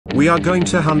We are going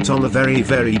to hunt on the very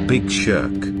big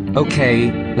shark.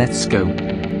 Okay, let's go.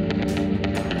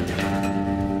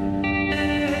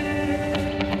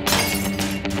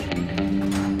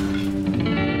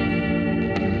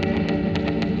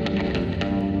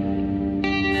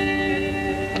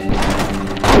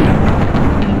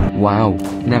 Wow,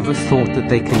 never thought that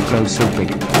they can grow so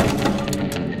big.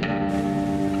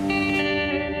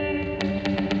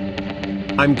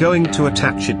 I'm going to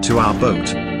attach it to our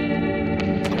boat.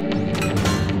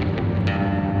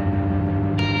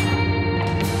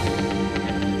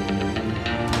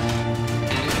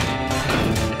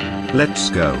 Let's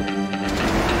go.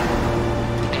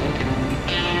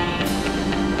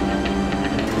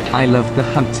 I love the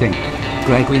hunting.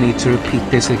 Greg, we need to repeat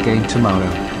this again tomorrow.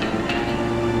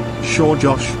 Sure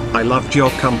Josh, I loved your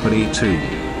company too.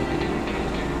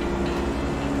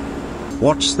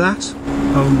 What's that?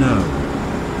 Oh no.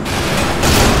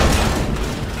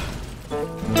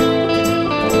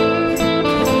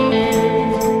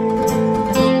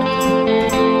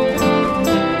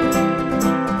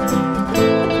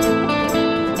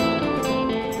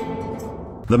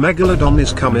 The Megalodon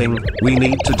is coming, we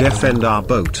need to defend our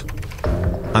boat.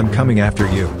 I'm coming after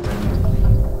you.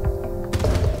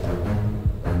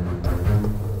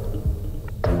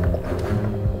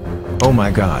 Oh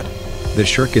my god. The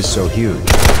shark is so huge.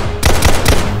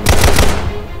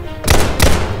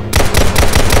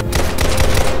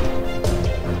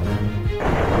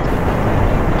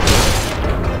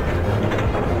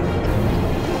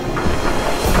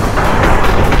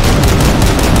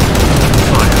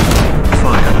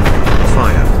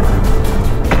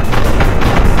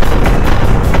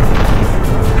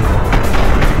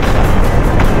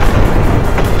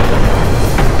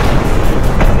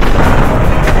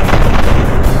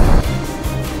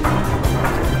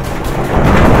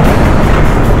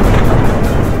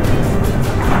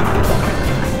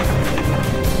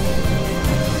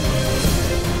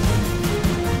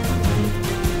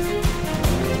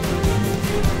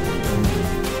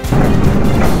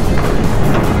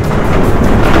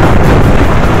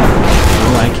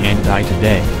 Die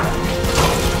today.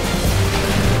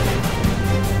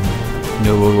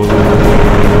 No.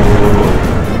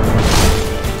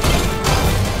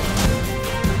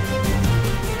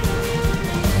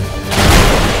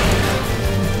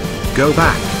 Go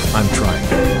back. I'm trying.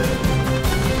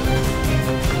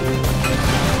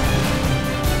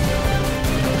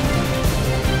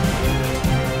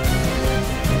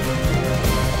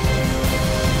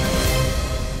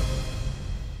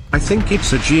 I think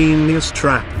it's a genius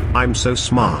trap, I'm so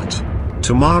smart.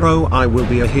 Tomorrow I will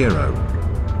be a hero.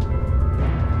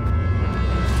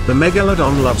 The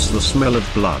Megalodon loves the smell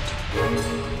of blood.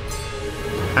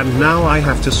 And now I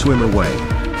have to swim away.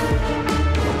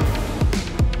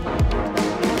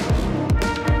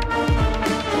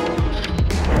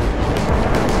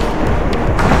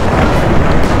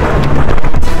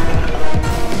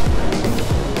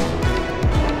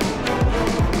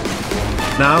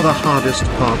 Now the hardest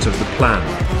part of the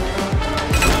plan.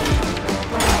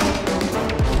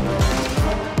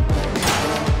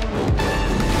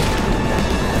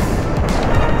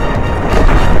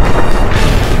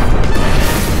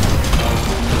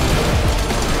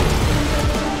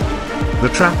 The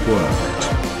trap worked.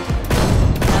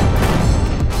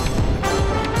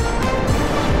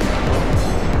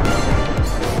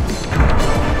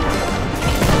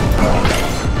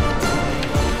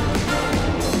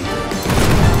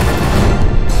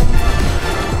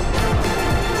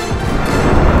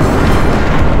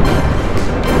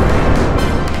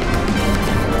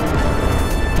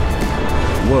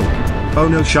 Whoa. Oh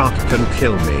no, shark can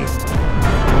kill me.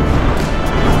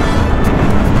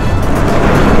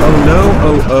 Oh no,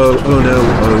 oh no,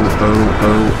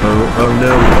 oh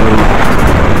no,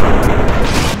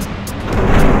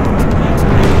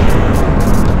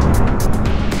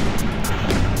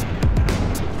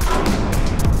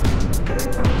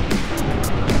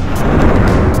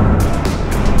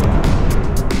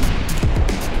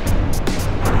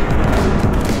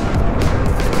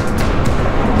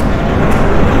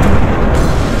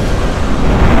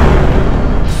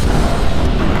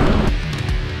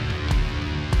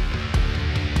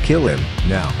 Kill him,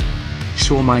 now.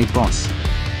 Sure, my boss.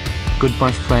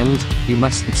 Goodbye, friend, you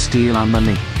mustn't steal our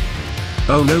money.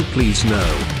 Oh no, please no.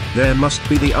 There must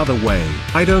be the other way.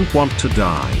 I don't want to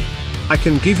die. I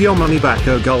can give your money back.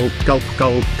 Oh gulp, gulp,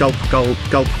 gulp, gulp, gulp,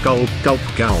 gulp, gulp, gulp,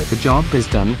 gulp. The job is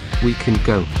done, we can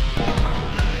go.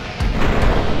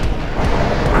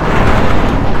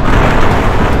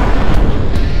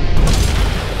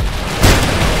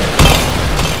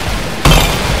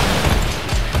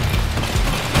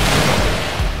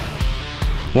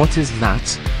 What is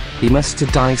that? He must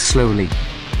die slowly.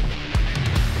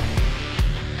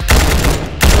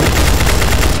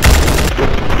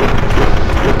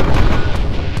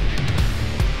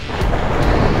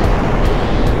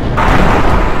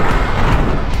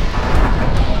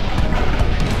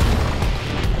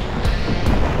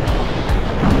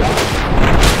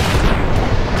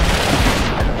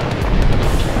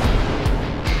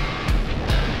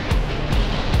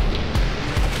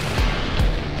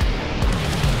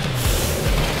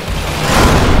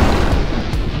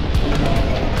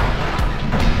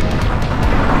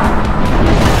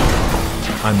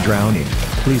 I'm drowning.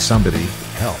 Please somebody,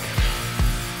 help.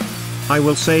 I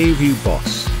will save you,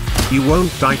 boss. You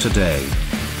won't die today.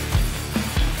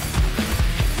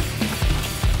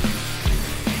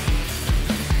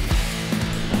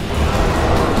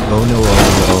 Oh no,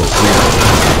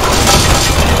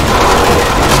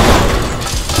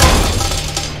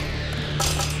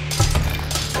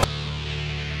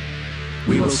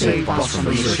 We will save boss from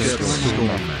the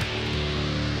storm.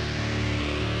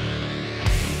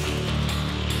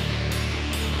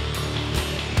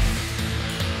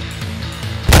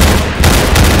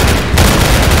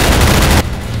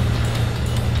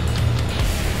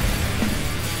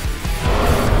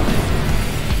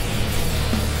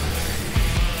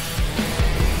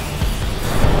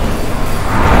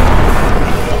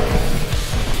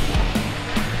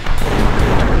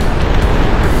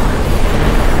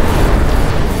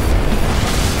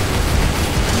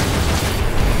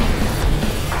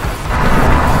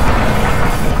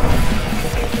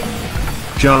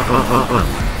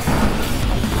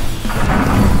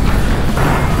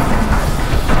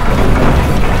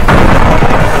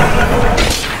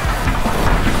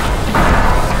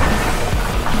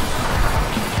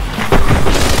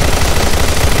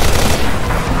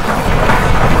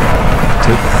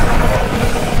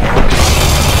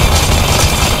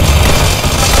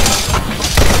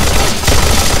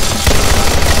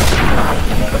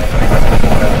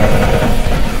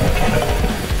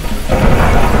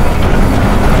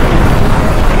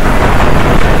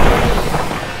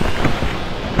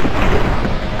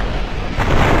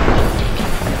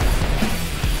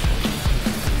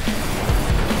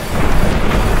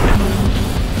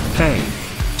 Hey,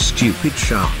 stupid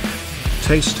shark.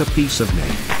 Taste a piece of me.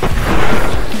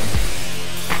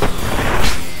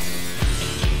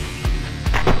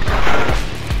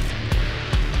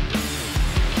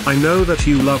 I know that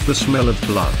you love the smell of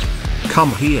blood. Come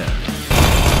here.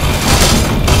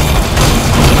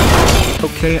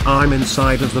 Okay, I'm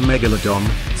inside of the Megalodon.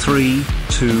 3,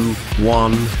 2,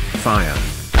 1,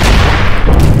 fire.